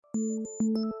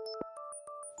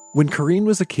When Corrine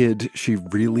was a kid, she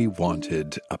really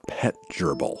wanted a pet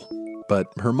gerbil. But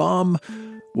her mom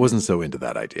wasn't so into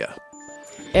that idea.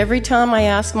 Every time I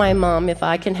ask my mom if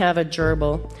I can have a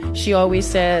gerbil, she always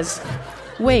says,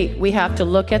 wait, we have to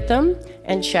look at them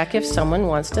and check if someone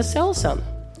wants to sell some.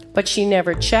 But she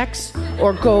never checks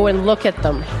or go and look at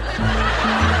them.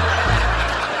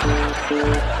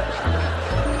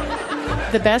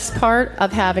 The best part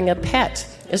of having a pet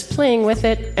is playing with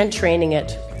it and training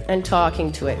it and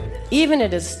talking to it, even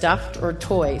if it is stuffed or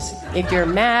toys. If you're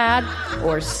mad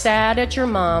or sad at your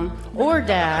mom or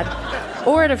dad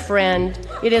or at a friend,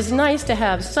 it is nice to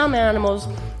have some animals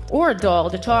or a doll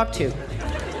to talk to.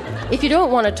 If you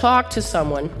don't want to talk to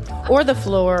someone, or the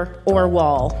floor or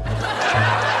wall.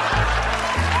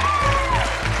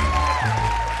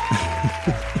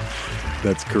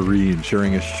 That's Corrine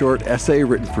sharing a short essay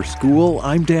written for school.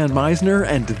 I'm Dan Meisner,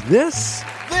 and this,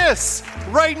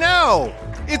 right now,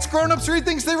 it's Grown Ups Read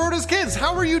Things They Wrote as Kids.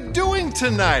 How are you doing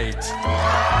tonight?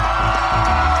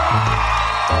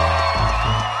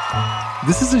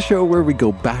 This is a show where we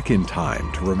go back in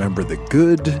time to remember the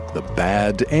good, the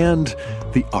bad, and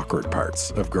the awkward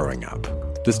parts of growing up.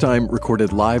 This time,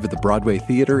 recorded live at the Broadway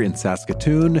Theatre in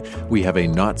Saskatoon, we have a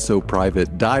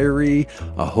not-so-private diary,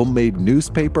 a homemade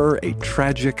newspaper, a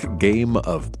tragic game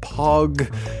of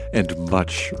Pog, and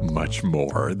much, much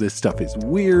more. This stuff is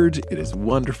weird, it is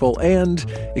wonderful, and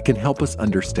it can help us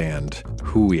understand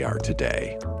who we are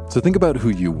today. So think about who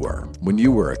you were when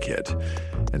you were a kid,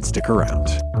 and stick around.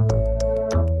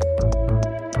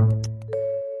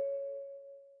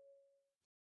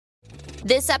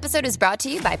 This episode is brought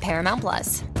to you by Paramount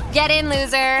Plus. Get in,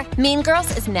 loser! Mean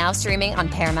Girls is now streaming on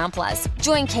Paramount Plus.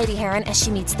 Join Katie Heron as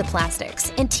she meets the plastics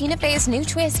in Tina Fey's new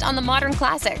twist on the modern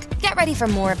classic. Get ready for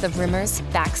more of the rumors,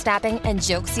 backstabbing, and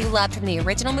jokes you loved from the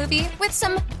original movie with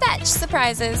some fetch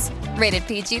surprises. Rated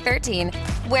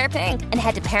PG-13. Wear pink and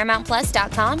head to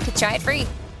ParamountPlus.com to try it free.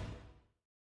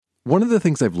 One of the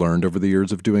things I've learned over the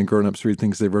years of doing Grown Ups Read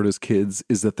Things They Wrote as Kids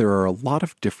is that there are a lot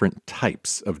of different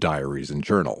types of diaries and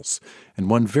journals.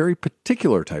 And one very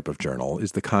particular type of journal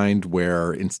is the kind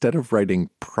where instead of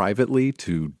writing privately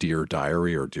to Dear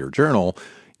Diary or Dear Journal,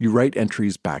 you write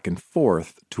entries back and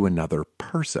forth to another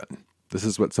person. This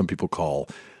is what some people call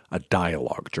a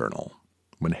dialogue journal.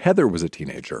 When Heather was a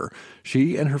teenager,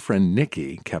 she and her friend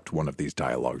Nikki kept one of these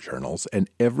dialogue journals, and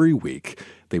every week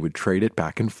they would trade it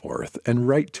back and forth and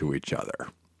write to each other.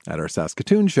 At our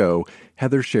Saskatoon show,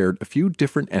 Heather shared a few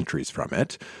different entries from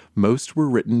it. Most were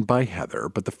written by Heather,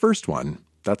 but the first one,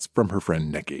 that's from her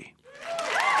friend Nikki.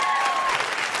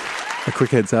 A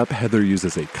quick heads up, Heather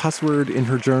uses a cuss word in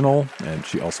her journal, and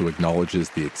she also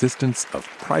acknowledges the existence of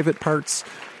private parts.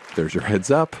 There's your heads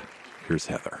up. Here's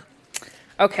Heather.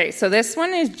 Okay, so this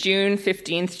one is June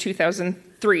 15th,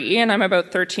 2003, and I'm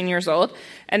about 13 years old,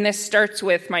 and this starts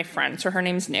with my friend, so her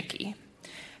name's Nikki.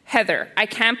 Heather, I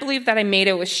can't believe that I made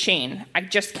it with Shane. I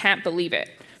just can't believe it.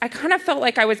 I kind of felt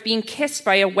like I was being kissed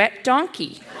by a wet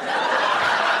donkey.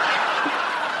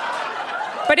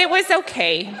 But it was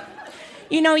okay.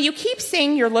 You know, you keep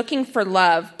saying you're looking for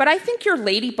love, but I think your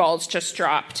lady balls just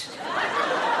dropped.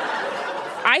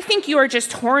 I think you are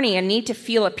just horny and need to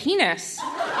feel a penis.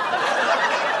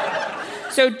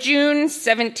 So June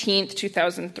 17th,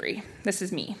 2003. This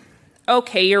is me.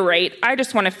 Okay, you're right. I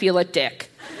just want to feel a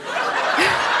dick.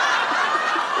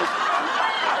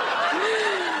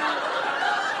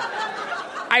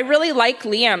 I really like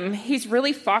Liam. He's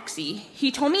really foxy.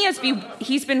 He told me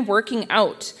he's been working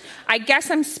out. I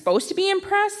guess I'm supposed to be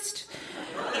impressed.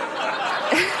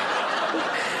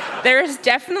 There is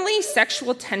definitely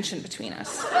sexual tension between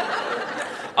us.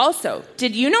 Also,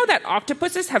 did you know that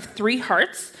octopuses have 3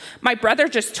 hearts? My brother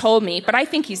just told me, but I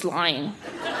think he's lying.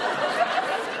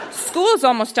 School is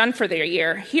almost done for the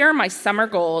year. Here are my summer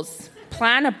goals.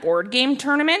 Plan a board game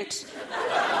tournament.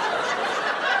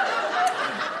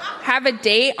 Have a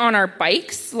day on our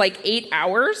bikes, like 8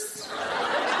 hours.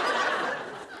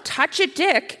 Touch a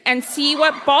dick and see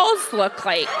what balls look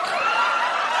like.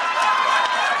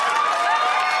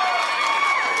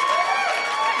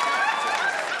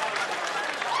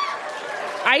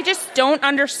 I just don't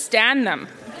understand them.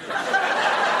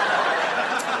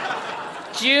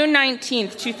 June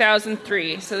 19th,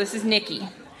 2003. So this is Nikki.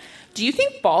 Do you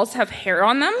think balls have hair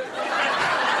on them?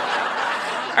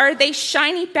 Are they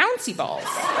shiny, bouncy balls?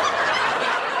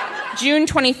 June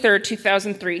 23rd,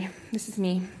 2003. This is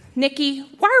me. Nikki,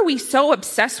 why are we so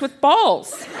obsessed with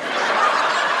balls?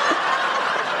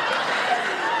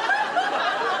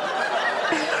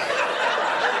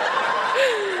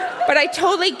 But I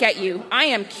totally get you. I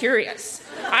am curious.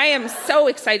 I am so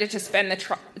excited to spend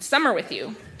the summer with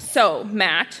you. So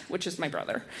Matt, which is my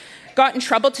brother, got in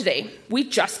trouble today. We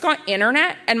just got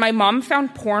internet, and my mom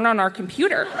found porn on our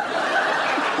computer.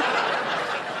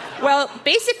 Well,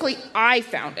 basically, I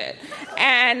found it.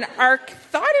 And Ark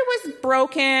thought it was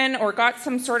broken or got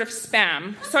some sort of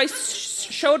spam. So I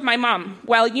showed my mom.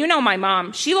 Well, you know my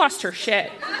mom. She lost her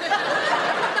shit.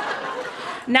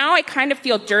 Now I kind of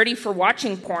feel dirty for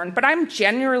watching porn, but I'm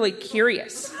genuinely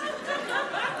curious.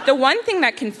 The one thing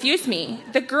that confused me,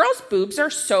 the girl's boobs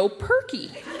are so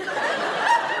perky.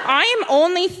 I am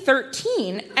only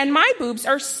 13, and my boobs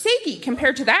are saggy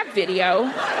compared to that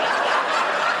video.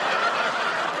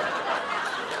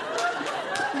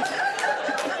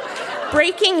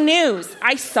 Breaking news,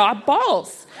 I saw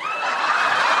balls.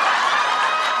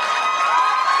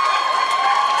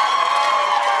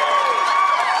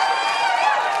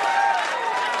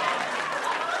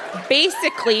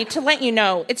 Basically, to let you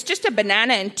know, it's just a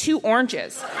banana and 2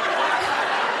 oranges.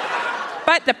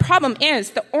 But the problem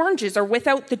is, the oranges are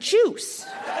without the juice.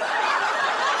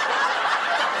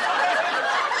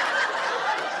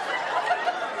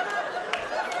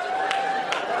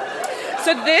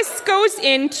 So this goes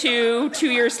into 2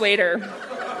 years later.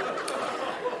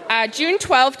 June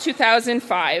 12,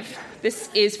 2005. This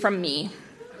is from me.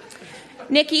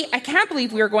 Nikki, I can't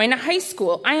believe we are going to high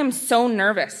school. I am so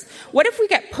nervous. What if we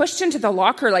get pushed into the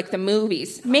locker like the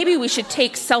movies? Maybe we should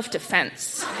take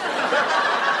self-defense.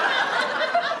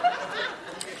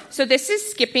 So this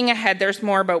is skipping ahead. There's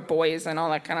more about boys and all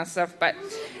that kind of stuff. But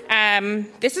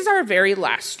this is our very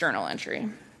last journal entry.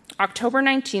 October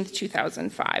 19th,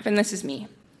 2005. And this is me.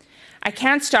 I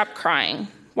can't stop crying.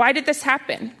 Why did this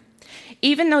happen?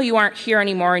 Even though you aren't here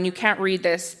anymore and you can't read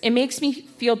this, it makes me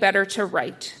feel better to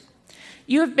write.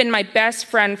 You have been my best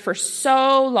friend for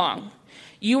so long.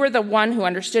 You were the one who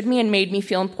understood me and made me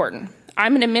feel important.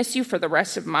 I'm going to miss you for the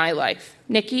rest of my life.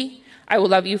 Nikki, I will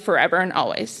love you forever and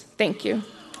always. Thank you.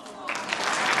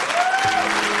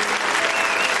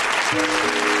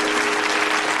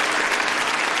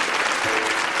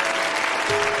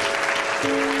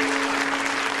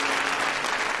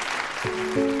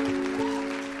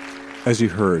 As you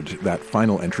heard, that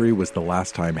final entry was the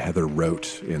last time Heather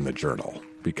wrote in the journal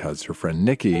because her friend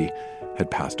Nikki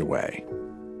had passed away.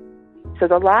 So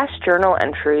the last journal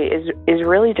entry is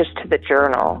really just to the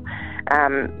journal.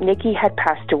 Nikki had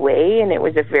passed away, and it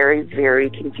was a very, very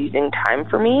confusing time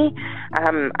for me.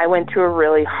 I went through a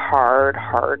really hard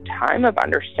time of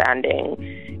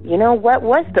understanding, what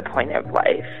was the point of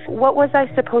life? What was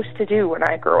I supposed to do when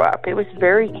I grew up? It was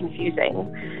very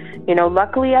confusing.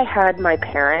 Luckily I had my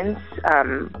parents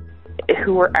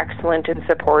who were excellent in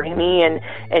supporting me and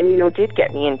did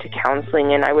get me into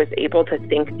counseling, and I was able to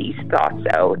think these thoughts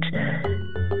out.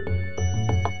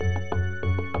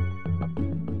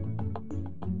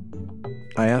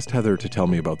 I asked Heather to tell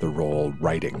me about the role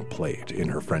writing played in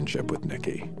her friendship with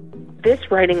Nikki.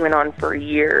 This writing went on for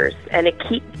years, and it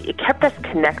kept us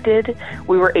connected.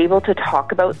 We were able to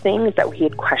talk about things that we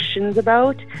had questions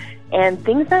about, and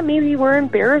things that maybe were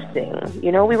embarrassing.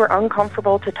 We were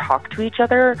uncomfortable to talk to each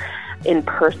other in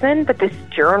person, but this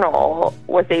journal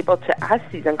was able to ask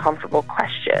these uncomfortable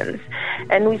questions,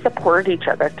 and we supported each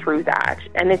other through that.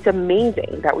 And it's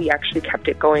amazing that we actually kept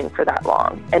it going for that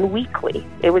long and weekly.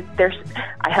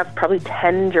 I have probably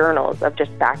 10 journals of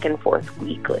just back and forth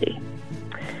weekly.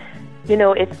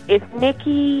 If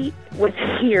Nikki was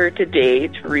here today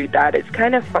to read that, it's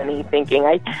kind of funny thinking.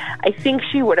 I think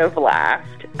she would have laughed.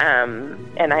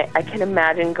 And I can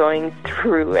imagine going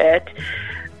through it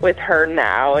with her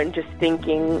now and just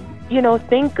thinking,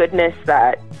 thank goodness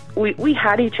that we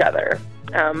had each other.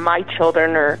 My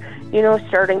children are,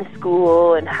 starting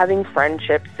school and having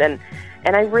friendships, and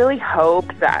I really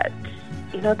hope that,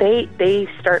 they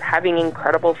start having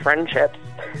incredible friendships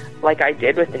like I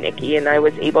did with Nikki, and I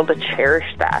was able to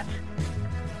cherish that.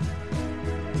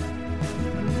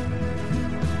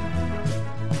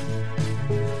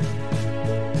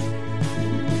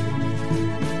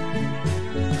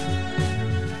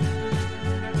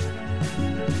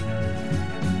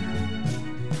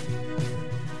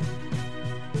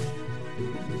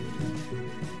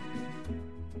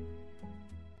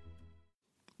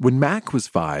 When Mac was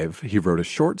 5, he wrote a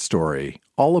short story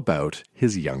all about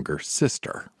his younger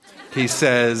sister. He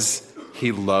says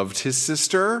he loved his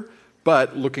sister,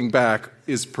 but looking back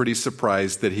is pretty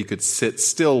surprised that he could sit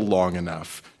still long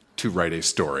enough to write a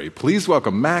story. Please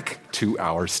welcome Mac to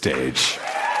our stage.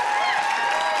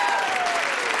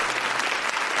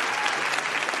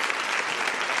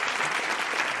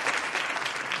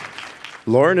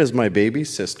 Lauren is my baby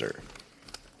sister.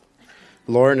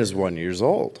 Lauren is 1 year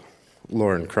old.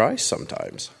 Lauren cries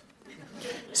sometimes.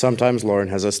 Sometimes Lauren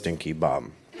has a stinky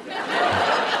bum.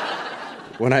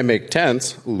 When I make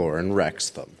tents, Lauren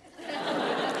wrecks them.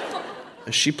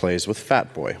 She plays with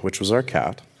Fat Boy, which was our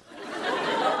cat.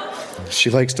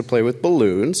 She likes to play with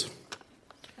balloons.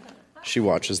 She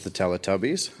watches the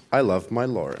Teletubbies. I love my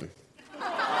Lauren.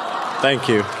 Thank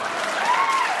you.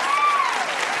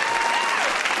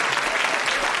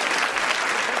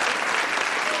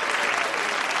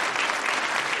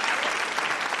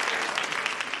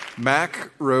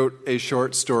 Mac wrote a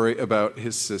short story about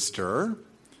his sister.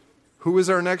 Who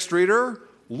is our next reader?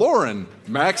 Lauren,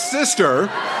 Mac's sister.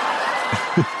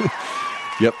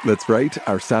 Yep, that's right.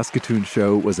 Our Saskatoon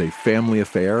show was a family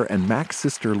affair, and Mac's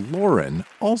sister Lauren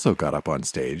also got up on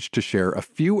stage to share a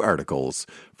few articles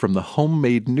from the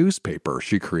homemade newspaper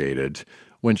she created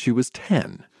when she was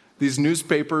 10. These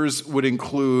newspapers would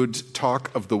include talk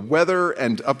of the weather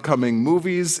and upcoming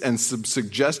movies and some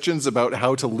suggestions about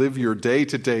how to live your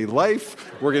day-to-day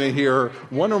life. We're going to hear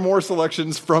one or more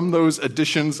selections from those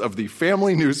editions of the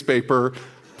family newspaper.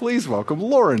 Please welcome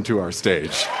Lauren to our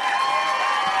stage.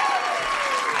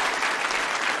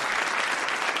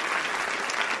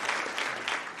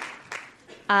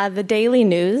 The Daily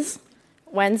News,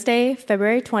 Wednesday,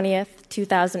 February 20th,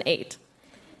 2008.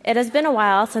 It has been a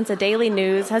while since a Daily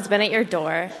News has been at your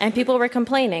door, and people were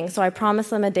complaining, so I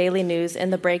promised them a Daily News in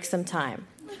the break sometime.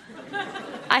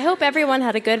 I hope everyone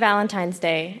had a good Valentine's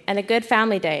Day and a good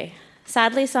Family Day.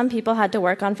 Sadly, some people had to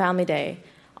work on Family Day.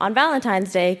 On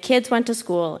Valentine's Day, kids went to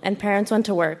school and parents went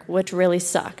to work, which really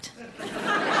sucked.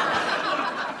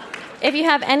 If you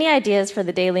have any ideas for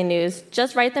the Daily News,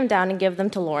 just write them down and give them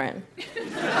to Lauren.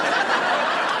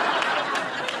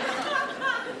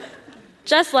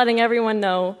 Just letting everyone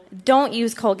know, don't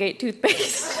use Colgate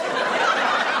toothpaste.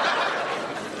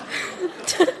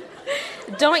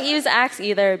 Don't use Axe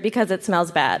either because it smells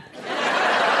bad.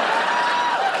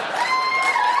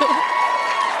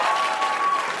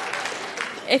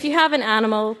 If you have an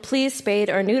animal, please spade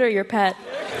or neuter your pet.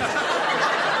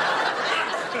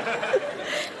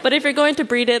 But if you're going to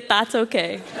breed it, that's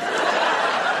okay.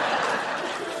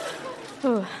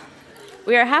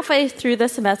 We are halfway through the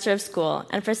semester of school,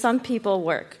 and for some people,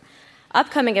 work.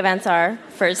 Upcoming events are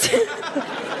first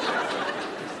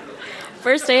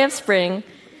day of spring,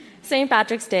 St.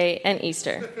 Patrick's Day, and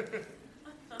Easter.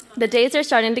 The days are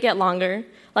starting to get longer,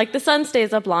 like the sun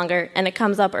stays up longer and it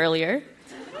comes up earlier.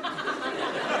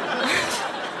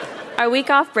 Our week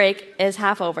off break is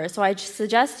half over, so I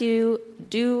suggest you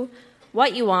do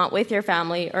what you want with your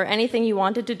family or anything you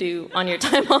wanted to do on your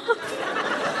time off.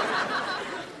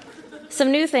 Some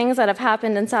new things that have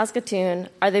happened in Saskatoon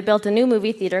are they built a new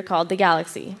movie theater called The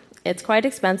Galaxy. It's quite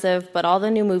expensive, but all the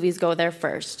new movies go there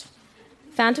first.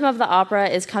 Phantom of the Opera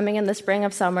is coming in the spring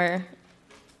of summer.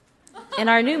 In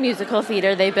our new musical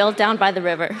theater, they built down by the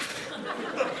river.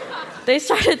 They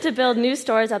started to build new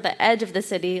stores at the edge of the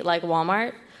city, like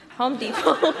Walmart, Home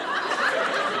Depot,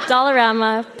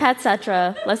 Dollarama,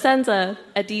 Petcetera, La Senza,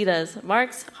 Adidas,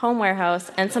 Mark's, Home Warehouse,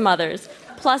 and some others,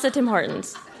 plus a Tim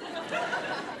Hortons.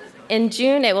 In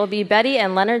June, it will be Betty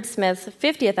and Leonard Smith's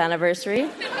 50th anniversary.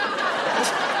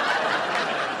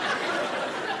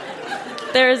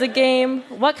 There is a game,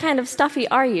 What Kind of Stuffy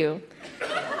Are You?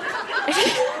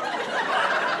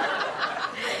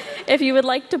 If you would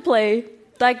like to play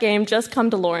that game, just come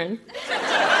to Lauren.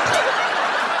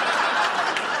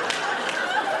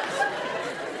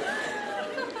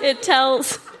 It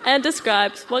tells and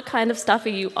describes what kind of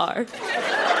stuffy you are.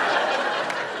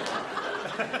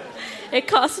 It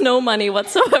costs no money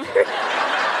whatsoever.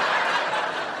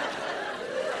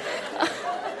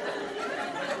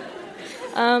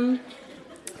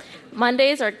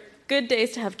 Mondays are good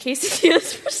days to have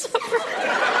quesadillas for supper.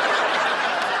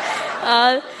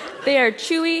 They are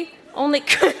chewy, only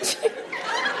crunchy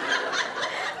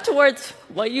towards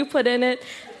what you put in it.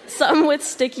 Some with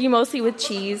sticky, mostly with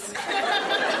cheese.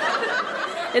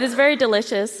 It is very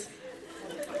delicious.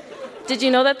 Did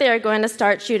you know that they are going to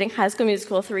start shooting High School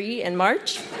Musical 3 in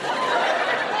March?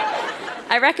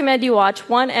 I recommend you watch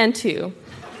 1 and 2.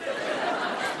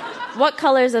 What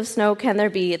colors of snow can there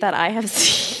be that I have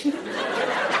seen?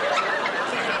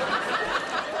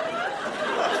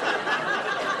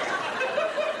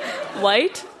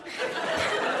 White,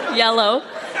 yellow,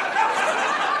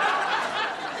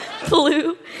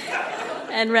 blue,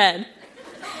 and red.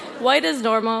 White is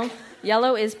normal.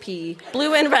 Yellow is pee.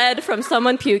 Blue and red from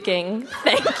someone puking.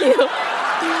 Thank you.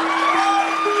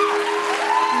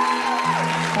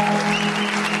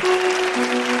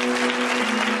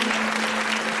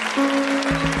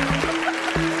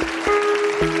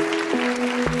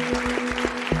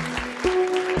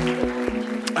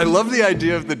 I love the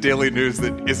idea of the Daily News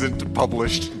that isn't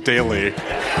published daily.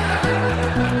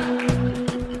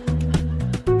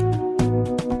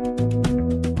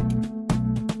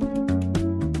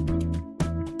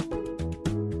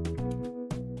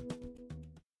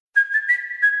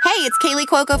 Kaylee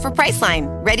Cuoco for Priceline.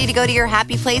 Ready to go to your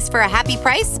happy place for a happy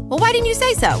price? Well, why didn't you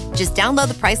say so? Just download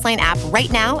the Priceline app right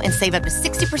now and save up to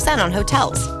 60% on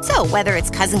hotels. So whether it's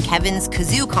Cousin Kevin's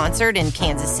Kazoo Concert in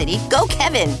Kansas City, go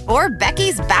Kevin, or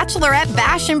Becky's Bachelorette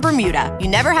Bash in Bermuda, you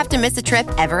never have to miss a trip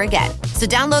ever again. So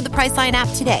download the Priceline app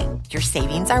today. Your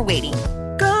savings are waiting.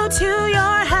 Go to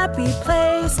your happy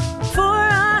place for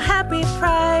a happy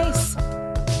price.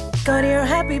 Go to your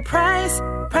happy price,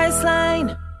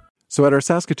 Priceline. So at our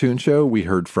Saskatoon show, we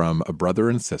heard from a brother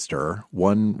and sister,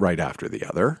 one right after the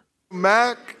other.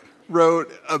 Mac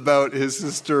wrote about his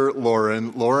sister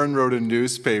Lauren. Lauren wrote a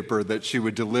newspaper that she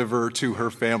would deliver to her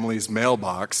family's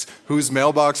mailbox. Whose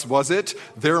mailbox was it?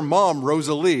 Their mom,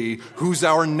 Rosalie, who's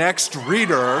our next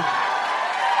reader.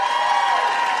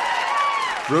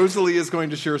 Rosalie is going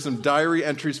to share some diary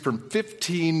entries from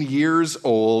 15 years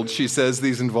old. She says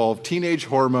these involve teenage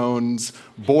hormones,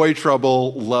 boy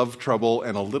trouble, love trouble,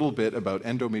 and a little bit about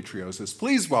endometriosis.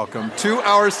 Please welcome to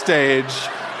our stage,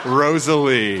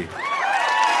 Rosalie.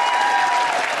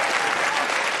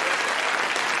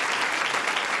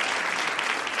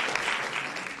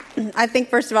 I think,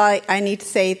 first of all, I need to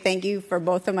say thank you for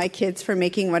both of my kids for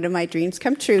making one of my dreams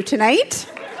come true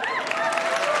tonight.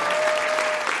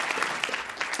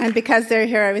 And because they're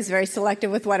here, I was very selective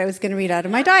with what I was going to read out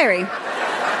of my diary.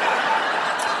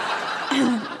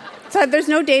 So there's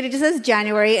no date, it just says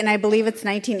January, and I believe it's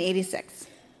 1986.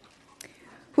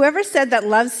 Whoever said that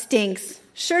love stinks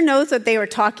sure knows what they were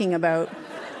talking about.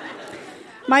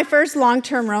 My first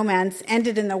long-term romance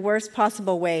ended in the worst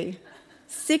possible way.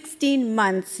 16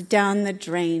 months down the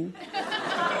drain.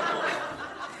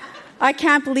 I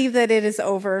can't believe that it is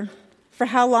over. For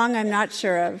how long, I'm not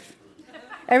sure of.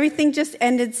 Everything just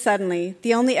ended suddenly.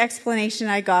 The only explanation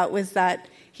I got was that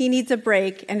he needs a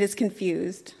break and is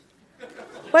confused.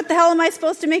 What the hell am I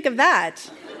supposed to make of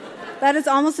that? That is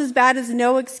almost as bad as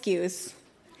no excuse.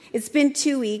 It's been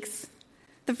 2 weeks.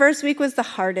 The first week was the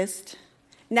hardest.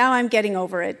 Now I'm getting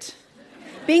over it.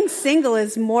 Being single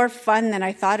is more fun than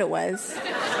I thought it was.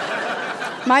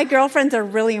 My girlfriends are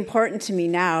really important to me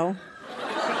now.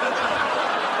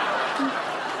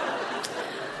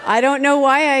 I don't know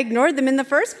why I ignored them in the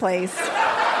first place.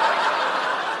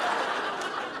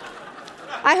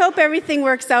 I hope everything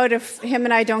works out if him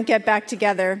and I don't get back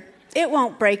together. It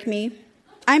won't break me.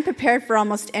 I'm prepared for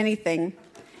almost anything.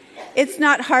 It's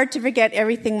not hard to forget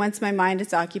everything once my mind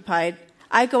is occupied.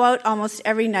 I go out almost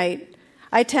every night.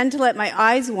 I tend to let my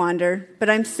eyes wander, but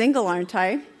I'm single, aren't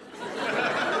I?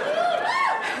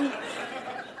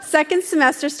 Second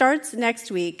semester starts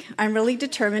next week. I'm really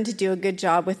determined to do a good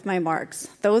job with my marks.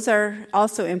 Those are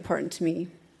also important to me.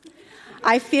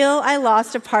 I feel I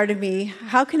lost a part of me.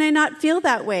 How can I not feel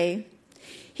that way?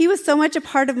 He was so much a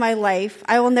part of my life.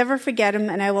 I will never forget him,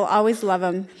 and I will always love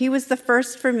him. He was the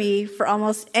first for me for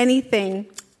almost anything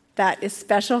that is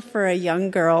special for a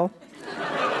young girl.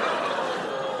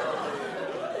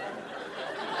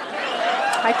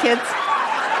 Hi, kids.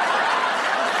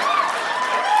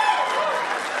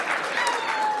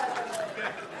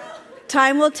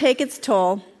 Time will take its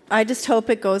toll. I just hope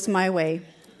it goes my way.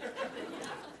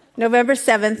 November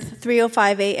 7th,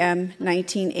 3:05 a.m.,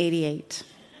 1988.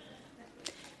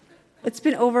 It's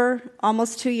been over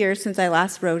almost 2 years since I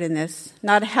last wrote in this.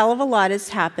 Not a hell of a lot has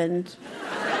happened.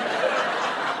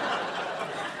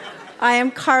 I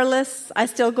am carless, I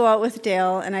still go out with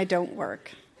Dale, and I don't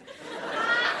work.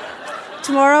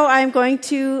 Tomorrow I'm going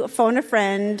to phone a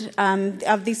friend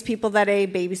of these people that I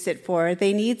babysit for.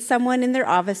 They need someone in their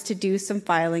office to do some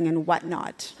filing and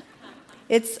whatnot.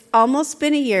 It's almost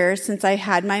been a year since I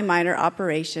had my minor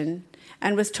operation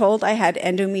and was told I had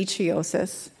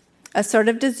endometriosis, a sort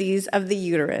of disease of the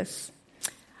uterus.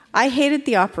 I hated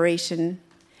the operation,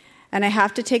 and I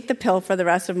have to take the pill for the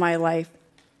rest of my life.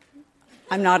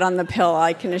 I'm not on the pill,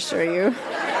 I can assure you.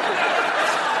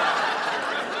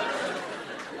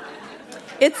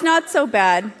 It's not so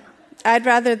bad. I'd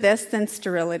rather this than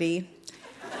sterility.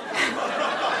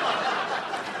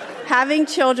 Having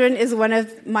children is one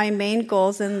of my main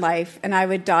goals in life, and I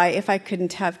would die if I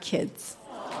couldn't have kids.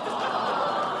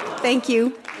 Thank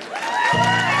you.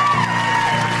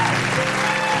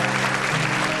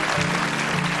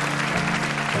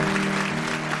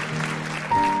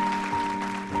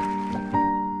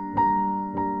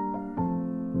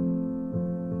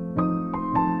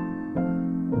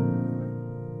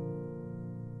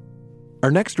 Our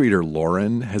next reader,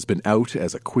 Lauren, has been out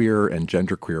as a queer and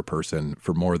genderqueer person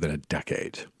for more than a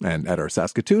decade. And at our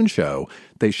Saskatoon show,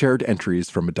 they shared entries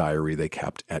from a diary they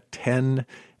kept at 10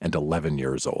 and 11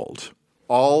 years old.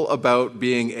 All about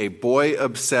being a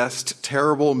boy-obsessed,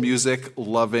 terrible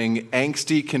music-loving,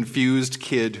 angsty, confused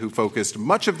kid who focused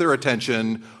much of their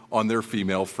attention on their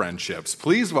female friendships.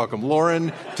 Please welcome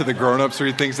Lauren to the Grown Ups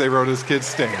Read Things They Wrote as Kids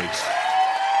stage.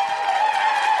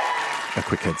 A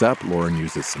quick heads up, Lauren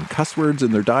uses some cuss words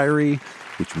in their diary,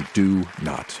 which we do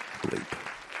not bleep.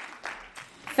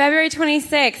 February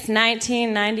 26,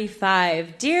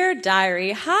 1995. Dear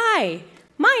Diary, hi.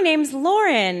 My name's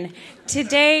Lauren.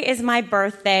 Today is my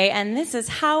birthday, and this is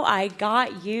how I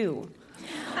got you.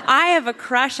 I have a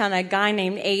crush on a guy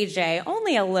named AJ,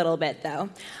 only a little bit, though.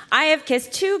 I have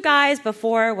kissed 2 guys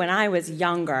before when I was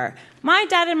younger. My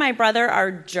dad and my brother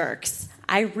are jerks.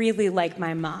 I really like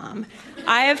my mom.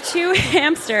 I have 2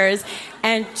 hamsters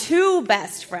and 2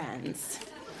 best friends.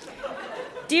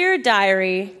 Dear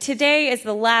Diary, today is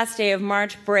the last day of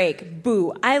March break.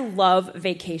 Boo, I love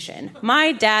vacation.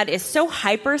 My dad is so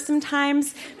hyper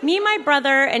sometimes. Me, my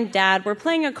brother, and dad were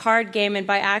playing a card game, and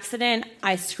by accident,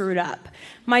 I screwed up.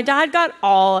 My dad got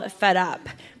all fed up.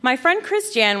 My friend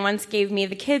Chris Jan once gave me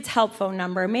the kids' help phone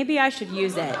number. Maybe I should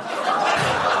use it.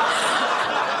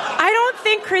 I don't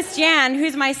think Chris Jan,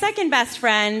 who's my second best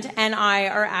friend, and I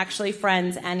are actually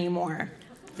friends anymore.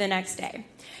 The next day.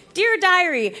 Dear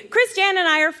Diary, Chris Jan and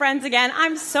I are friends again.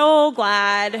 I'm so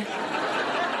glad.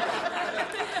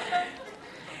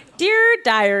 Dear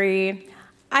Diary,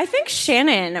 I think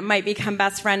Shannon might become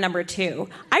best friend number 2.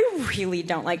 I really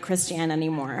don't like Chris Jan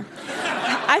anymore.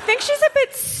 I think she's a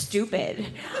bit stupid.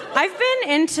 I've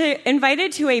been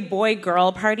invited to a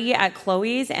boy-girl party at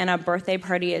Chloe's and a birthday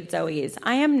party at Zoe's.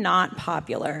 I am not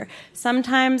popular.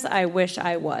 Sometimes I wish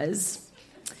I was.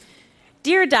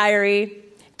 Dear Diary,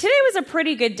 today was a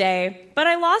pretty good day, but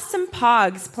I lost some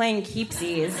pogs playing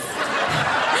keepsies.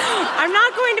 I'm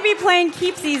not going to be playing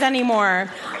keepsies anymore.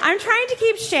 I'm trying to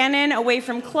keep Shannon away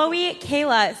from Chloe,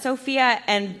 Kayla, Sophia,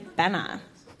 and Benna.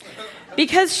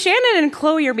 Because Shannon and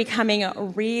Chloe are becoming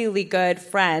really good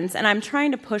friends, and I'm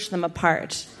trying to push them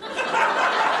apart.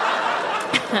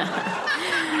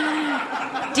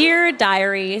 Dear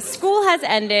Diary, school has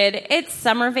ended. It's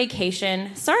summer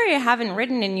vacation. Sorry I haven't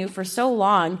written in you for so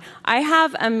long. I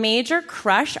have a major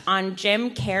crush on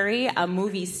Jim Carrey, a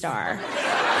movie star.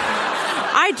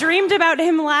 I dreamed about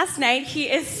him last night. He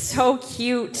is so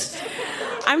cute.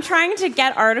 I'm trying to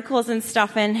get articles and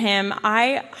stuff in him.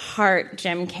 I heart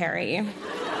Jim Carrey.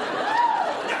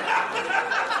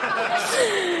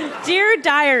 Dear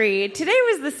Diary, today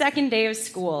was the second day of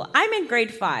school. I'm in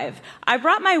grade 5. I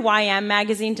brought my YM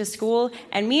magazine to school,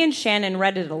 and me and Shannon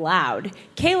read it aloud.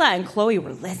 Kayla and Chloe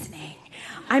were listening.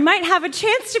 I might have a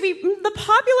chance to be the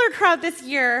popular crowd this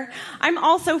year. I'm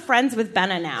also friends with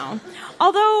Benna now.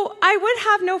 Although I would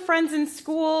have no friends in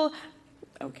school.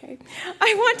 Okay.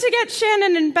 I want to get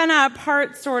Shannon and Benna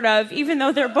apart, sort of, even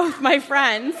though they're both my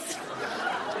friends.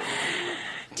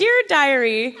 Dear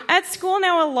Diary, at school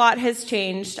now a lot has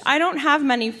changed. I don't have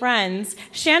many friends.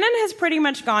 Shannon has pretty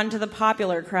much gone to the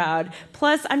popular crowd.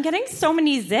 Plus, I'm getting so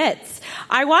many zits.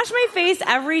 I wash my face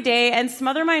every day and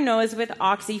smother my nose with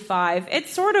Oxy 5. It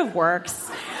sort of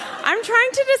works. I'm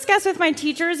trying to discuss with my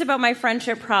teachers about my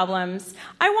friendship problems.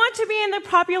 I want to be in the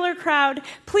popular crowd.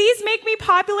 Please make me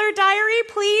popular, Diary,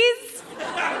 please.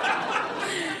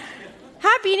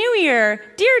 Happy New Year!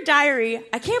 Dear Diary,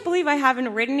 I can't believe I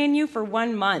haven't written in you for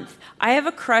 1 month. I have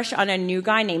a crush on a new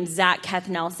guy named Zach Keth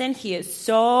Nelson. He is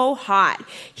so hot.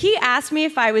 He asked me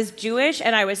if I was Jewish,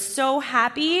 and I was so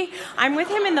happy. I'm with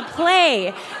him in the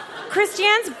play.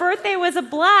 Christiane's birthday was a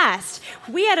blast.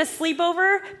 We had a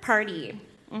sleepover party.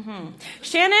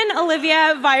 Shannon,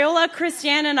 Olivia, Viola,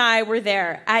 Christiane, and I were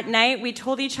there. At night, we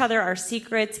told each other our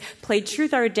secrets, played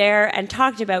Truth or Dare, and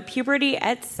talked about puberty,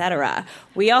 etc.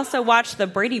 We also watched The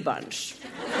Brady Bunch.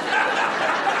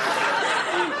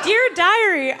 Dear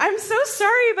Diary, I'm so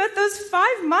sorry about those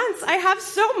 5 months. I have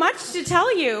so much to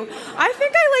tell you. I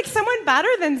think I like someone better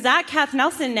than Zach Keth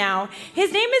Nelson now.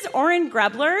 His name is Oren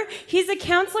Grebler. He's a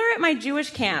counselor at my Jewish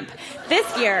camp this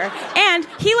year, and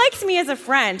he likes me as a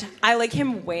friend. I like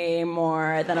him way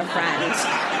more than a friend.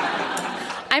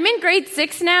 I'm in grade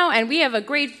 6 now, and we have a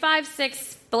grade 5-6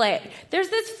 split. There's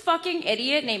this fucking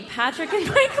idiot named Patrick in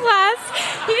my class.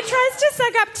 He tries to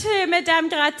suck up to Madame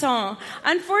Graton.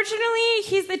 Unfortunately,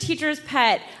 he's the teacher's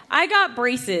pet. I got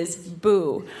braces.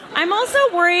 Boo. I'm also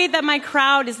worried that my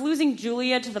crowd is losing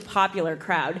Julia to the popular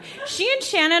crowd. She and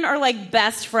Shannon are like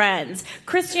best friends.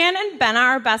 Christiane and Benna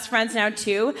are best friends now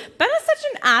too. Benna's such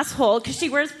an asshole because she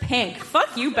wears pink.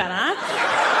 Fuck you, Benna.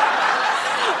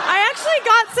 I actually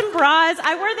got some bras.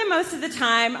 I wear them most of the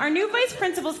time. Our new vice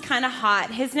principal's kind of hot.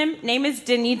 His name is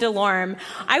Denis Delorme.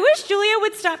 I wish Julia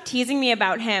would stop teasing me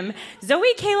about him.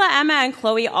 Zoe, Kayla, Emma, and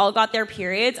Chloe all got their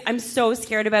periods. I'm so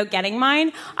scared about getting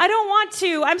mine. I don't want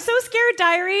to. I'm so scared,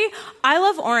 Diary. I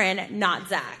love Oren, not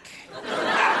Zach.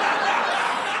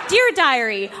 Dear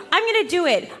Diary, I'm going to do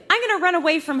it. I'm going to run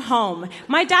away from home.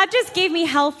 My dad just gave me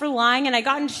hell for lying, and I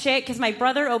got in shit because my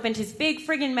brother opened his big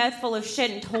friggin' mouth full of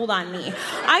shit and told on me.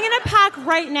 I'm going to pack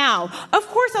right now. Of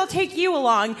course I'll take you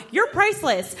along. You're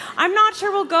priceless. I'm not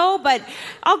sure we'll go, but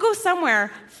I'll go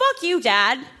somewhere. Fuck you,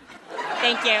 Dad.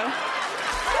 Thank you.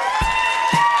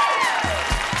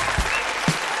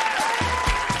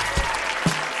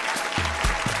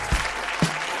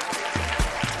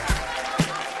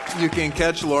 You can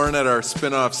catch Lauren at our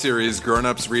spin-off series,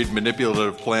 Grown-Ups Read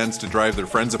Manipulative Plans to Drive Their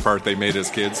Friends Apart They Made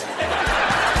as Kids.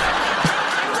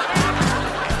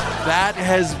 That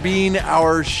has been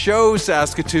our show,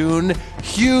 Saskatoon.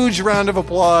 Huge round of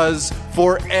applause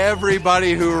for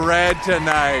everybody who read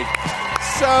tonight.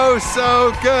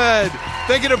 So good.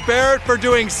 Thank you to Barrett for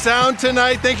doing sound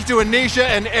tonight. Thank you to Anisha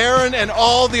and Aaron and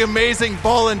all the amazing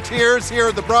volunteers here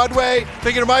at the Broadway.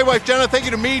 Thank you to my wife, Jenna. Thank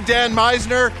you to me, Dan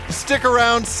Meisner. Stick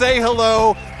around, say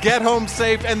hello, get home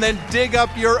safe, and then dig up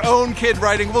your own kid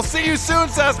writing. We'll see you soon,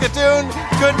 Saskatoon.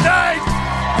 Good night.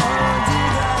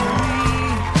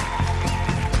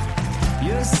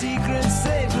 Your secret's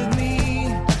safe with me.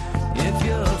 If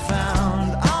you're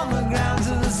found on the grounds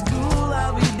of the school,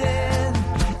 I'll be dead.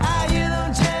 I hear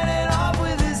them chanting off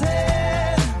with his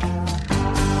head.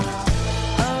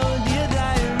 Oh, dear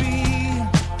diary,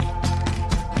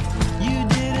 you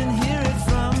didn't hear it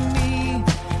from me,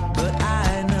 but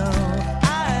I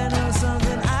know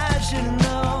something I should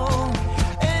know,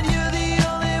 and you're the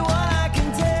only one I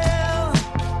can tell.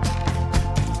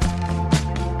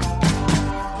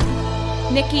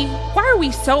 Nikki, why are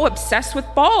we so obsessed with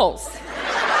balls?